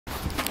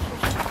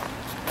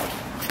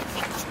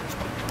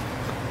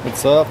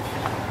What's up?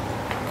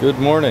 Good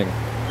morning.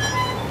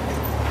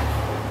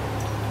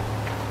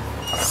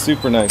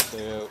 Super nice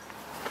day out.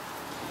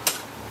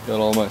 Got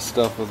all my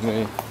stuff with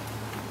me.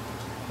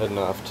 Heading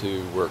off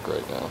to work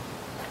right now.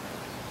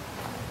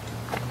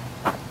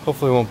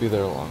 Hopefully I won't be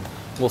there long.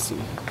 We'll see.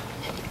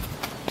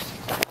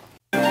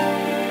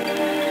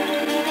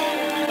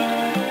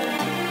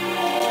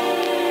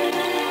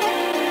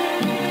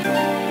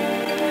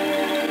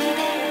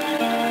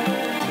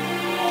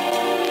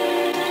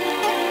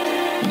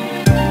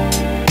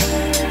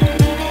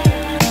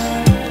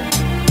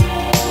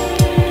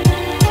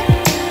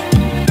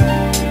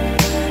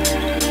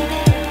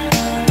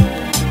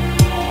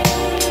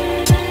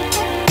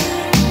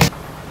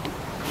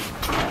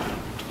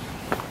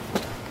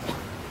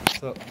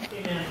 So,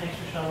 Hey man, thanks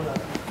for showing up.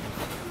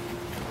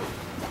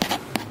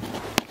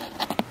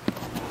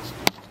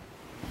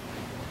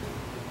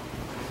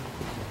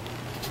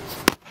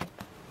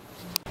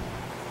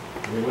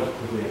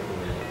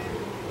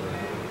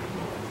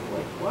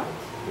 Like what?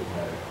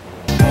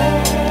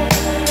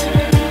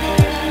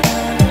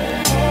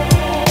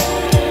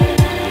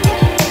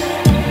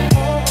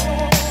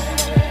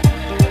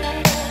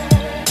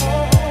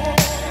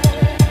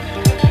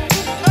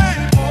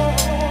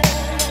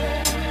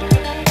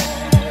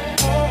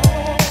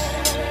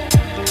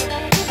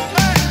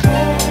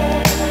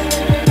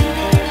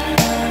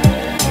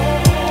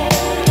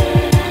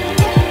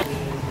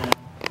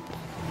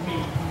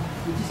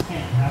 We just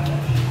can't have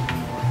that shit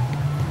anymore.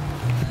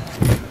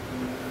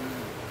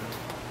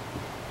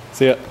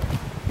 see ya.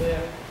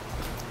 Yeah.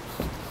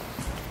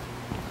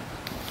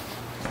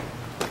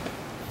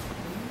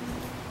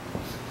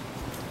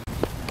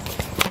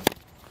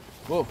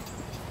 Whoa.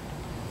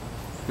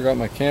 Forgot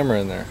my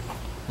camera in there.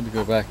 Had to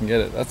go back and get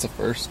it. That's a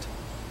first.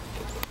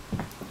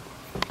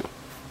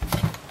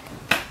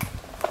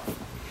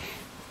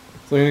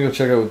 So I'm gonna go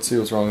check out and see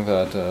what's wrong with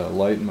that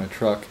light in my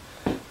truck.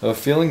 I have a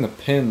feeling the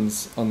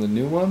pins on the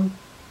new one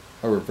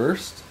are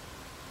reversed,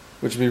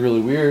 which would be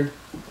really weird,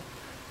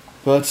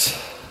 but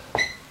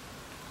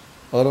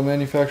auto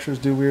manufacturers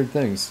do weird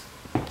things.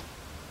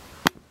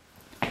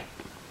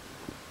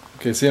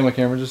 Okay, see how my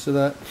camera just did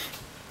that?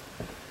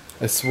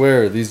 I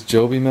swear, these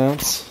Joby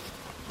mounts,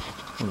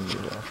 let me do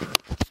that.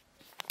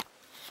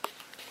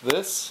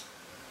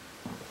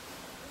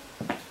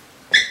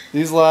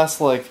 These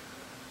last like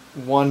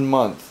 1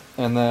 month,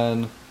 and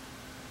then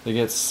they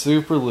get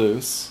super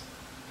loose,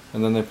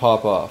 and then they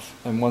pop off.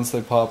 And once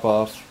they pop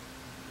off,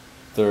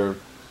 they're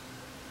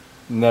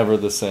never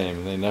the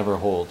same. They never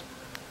hold.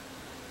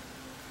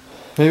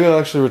 Maybe I'll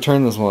actually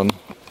return this one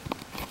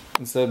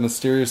instead of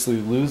mysteriously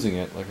losing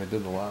it like I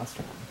did the last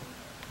one.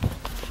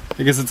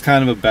 I guess it's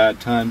kind of a bad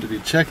time to be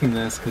checking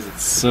this because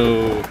it's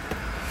so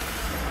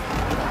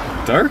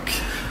dark.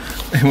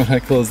 And when I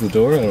close the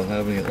door, I don't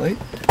have any light.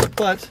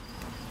 But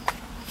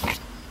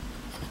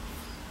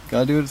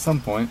gotta do it at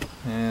some point,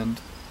 and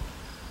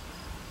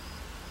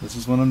this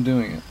is when I'm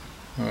doing it.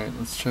 Alright,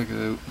 let's check it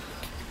out.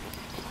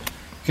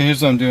 Okay,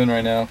 here's what I'm doing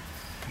right now.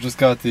 I just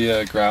got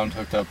the ground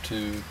hooked up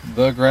to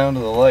the ground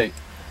of the light.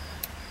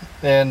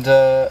 And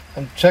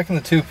I'm checking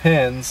the 2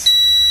 pins,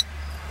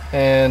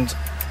 and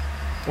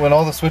when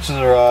all the switches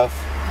are off,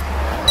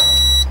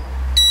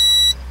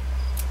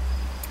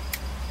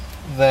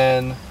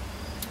 then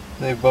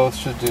they both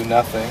should do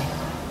nothing,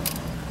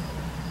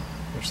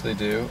 which they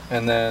do.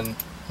 And then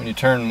when you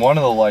turn one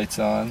of the lights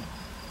on,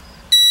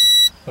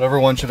 whatever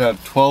one should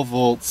have 12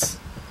 volts,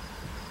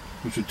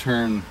 which would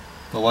turn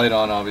the light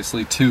on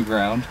obviously to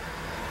ground,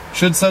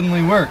 should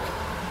suddenly work,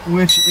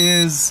 which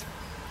is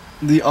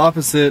the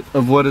opposite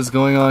of what is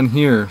going on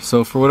here.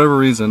 So for whatever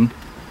reason,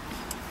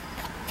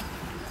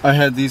 I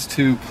had these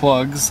 2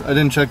 plugs. I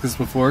didn't check this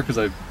before because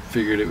I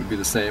figured it would be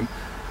the same.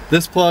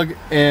 This plug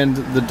and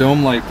the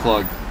dome light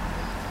plug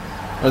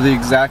are the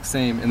exact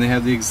same, and they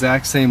have the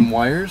exact same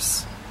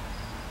wires.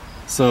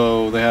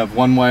 So they have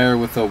one wire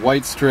with a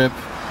white strip,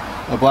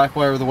 a black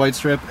wire with a white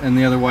strip, and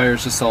the other wire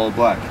is just solid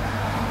black.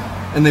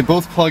 And they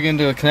both plug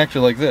into a connector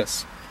like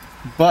this.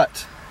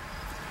 But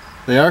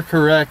they are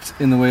correct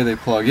in the way they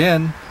plug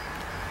in,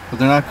 but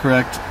they're not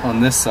correct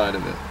on this side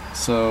of it.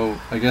 So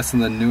I guess in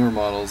the newer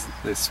models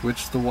they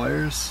switch the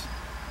wires.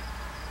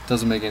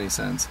 Doesn't make any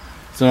sense.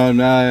 So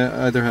now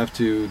I either have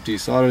to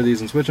desolder these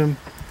and switch them,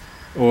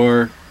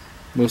 or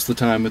most of the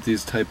time with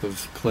these type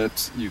of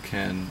clips you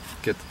can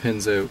get the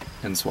pins out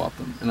and swap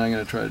them. And I'm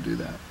going to try to do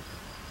that.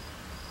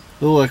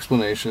 Little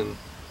explanation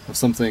of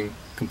something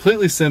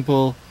completely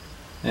simple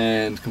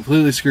and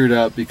completely screwed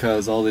up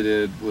because all they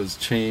did was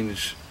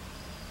change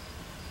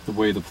the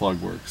way the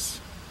plug works.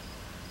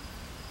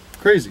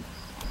 Crazy.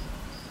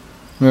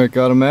 Alright,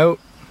 got them out.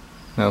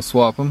 Now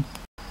swap them.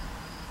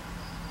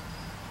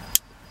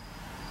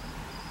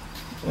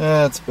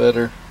 That's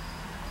better.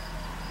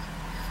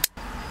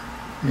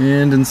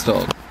 And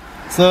installed.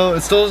 So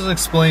it still doesn't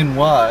explain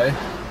why.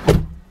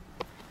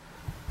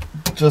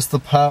 Just the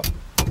pop.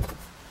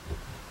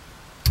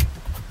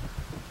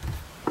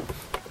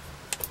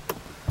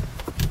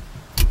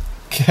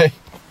 Okay.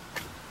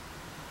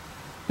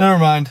 Never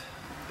mind.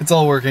 It's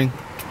all working.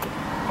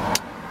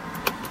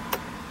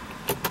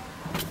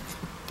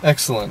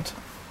 Excellent.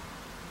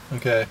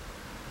 Okay.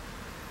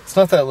 It's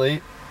not that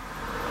late.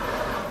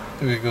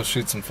 Maybe we could go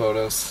shoot some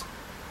photos.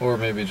 Or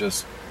maybe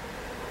just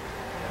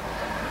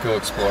go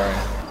exploring.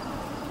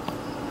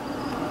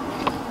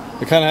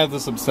 I kind of have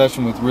this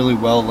obsession with really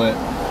well lit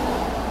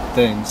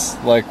things,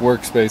 like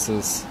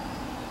workspaces.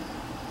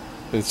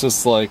 It's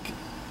just like,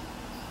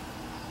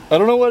 I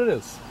don't know what it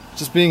is.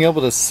 Just being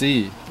able to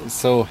see is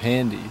so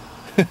handy.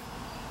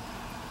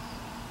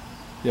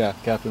 Yeah,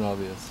 Captain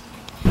Obvious.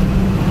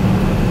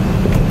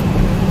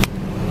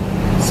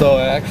 So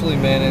I actually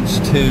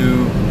managed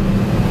to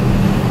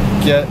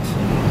get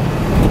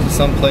to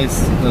some place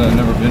that I've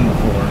never been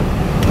before.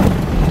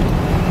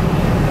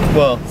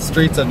 Well,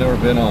 streets I've never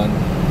been on,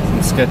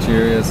 some sketchy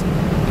areas.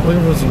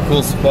 Looking for some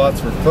cool spots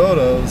for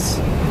photos.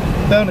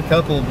 Found a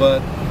couple,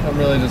 but I'm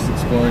really just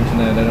exploring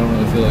tonight. I don't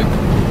really feel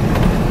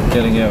like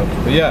getting out.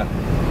 But yeah,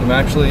 I'm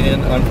actually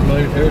in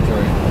unfamiliar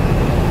territory.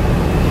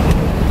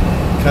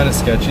 Kind of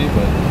sketchy,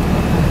 but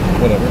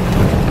whatever.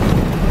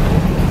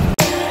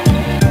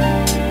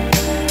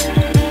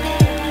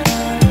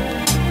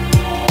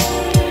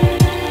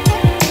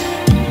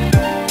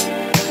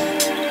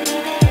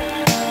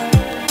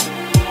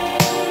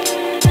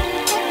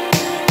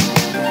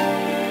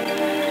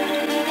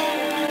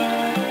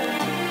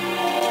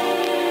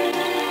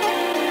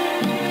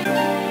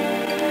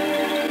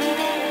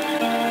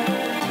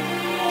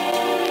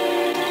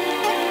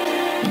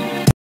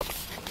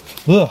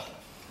 Ugh.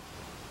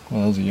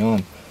 Well, that was a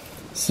yawn.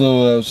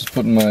 So I was just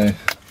putting my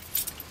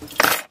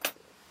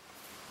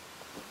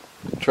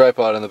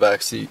tripod in the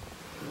back seat,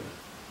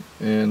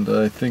 and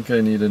I think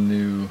I need a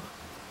new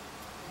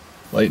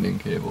lightning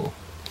cable.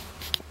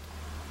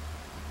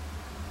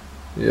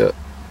 Yeah,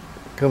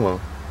 come on.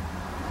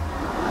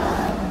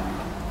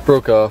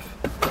 Broke off.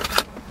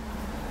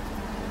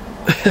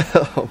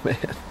 Oh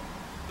man,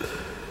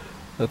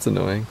 that's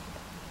annoying.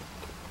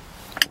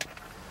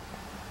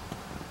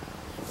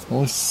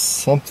 Always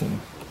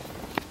something.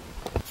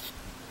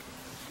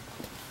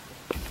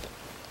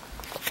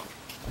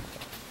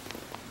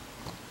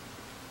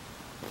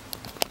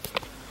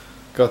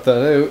 Got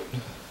that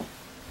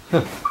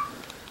out.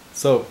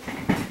 So,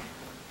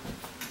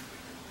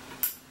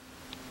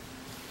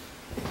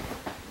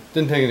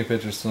 didn't take any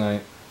pictures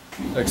tonight.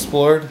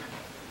 Explored,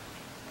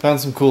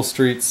 found some cool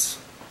streets.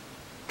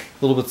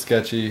 A little bit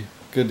sketchy.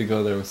 Good to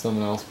go there with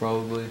someone else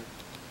probably,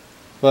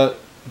 but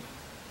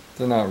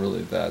they're not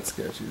really that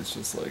sketchy. It's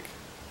just like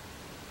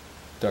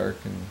dark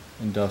and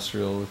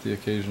industrial with the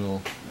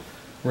occasional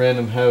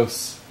random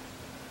house.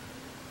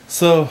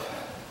 So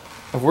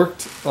I've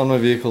worked on my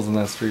vehicles in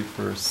that street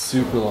for a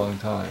super long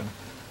time,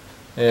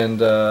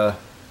 and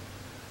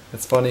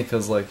it's funny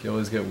because like you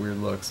always get weird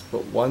looks,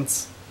 but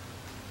once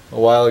a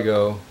while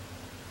ago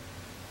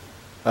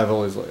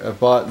I've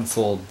bought and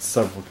sold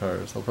several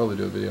cars. I'll probably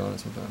do a video on it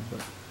sometime,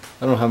 but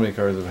I don't know how many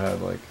cars I've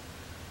had, like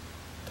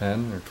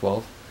 10 or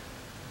 12.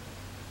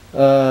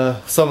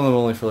 Some of them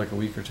only for like a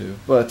week or two,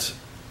 but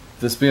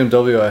this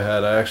BMW I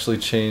had, I actually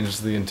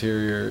changed the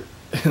interior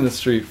in the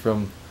street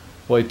from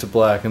white to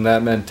black, and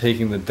that meant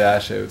taking the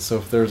dash out. So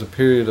if there was a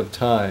period of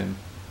time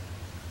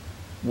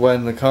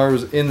when the car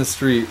was in the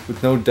street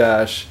with no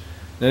dash,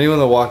 and anyone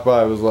that walked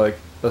by was like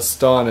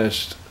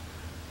astonished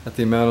at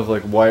the amount of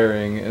like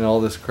wiring and all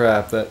this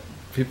crap that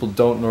people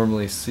don't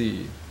normally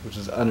see, which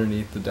is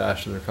underneath the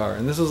dash of their car.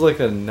 And this is like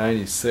a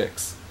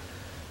 96.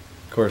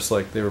 Of course,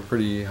 like they were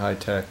pretty high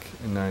tech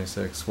in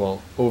 96.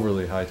 Well,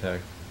 overly high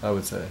tech, I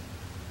would say,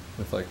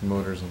 with like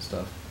motors and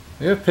stuff.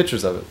 I have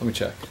pictures of it. Let me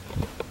check.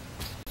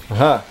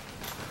 Aha!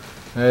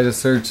 I had to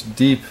search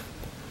deep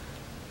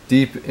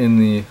in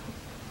the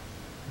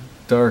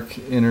dark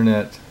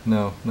internet.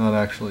 No, not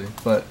actually,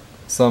 but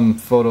some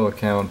photo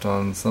account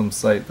on some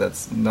site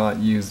that's not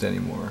used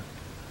anymore.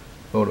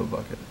 Photo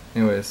bucket.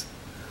 Anyways,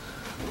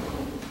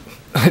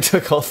 I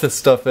took all this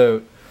stuff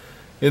out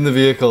in the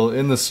vehicle,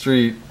 in the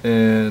street,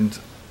 and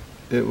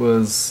it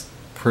was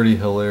pretty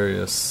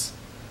hilarious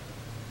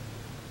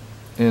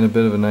and a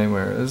bit of a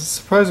nightmare. It was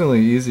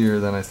surprisingly easier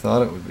than I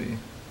thought it would be.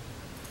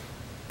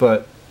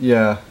 But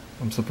yeah,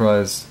 I'm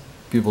surprised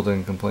people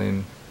didn't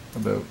complain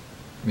about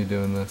me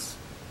doing this.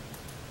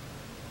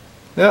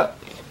 Yeah.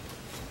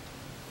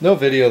 No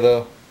video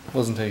though.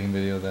 Wasn't taking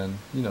video then.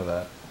 You know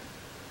that.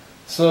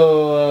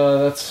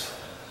 So that's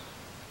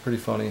pretty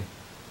funny.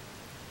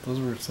 Those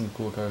were some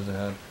cool cars I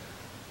had.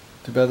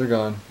 Too bad they're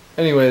gone.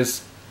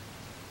 Anyways,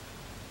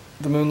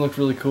 the moon looked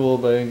really cool,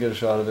 but I didn't get a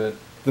shot of it.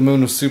 The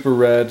moon was super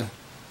red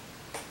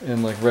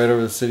and like right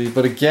over the city.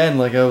 But again,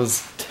 like I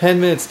was 10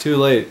 minutes too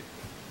late,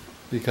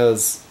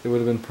 because it would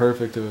have been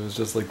perfect if it was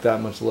just like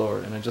that much lower.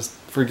 And I just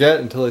forget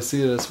until I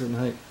see it at a certain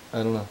height.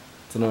 I don't know.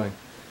 It's annoying.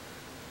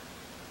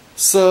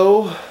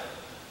 So,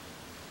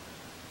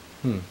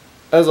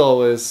 as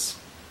always,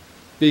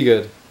 be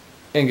good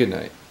and good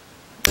night.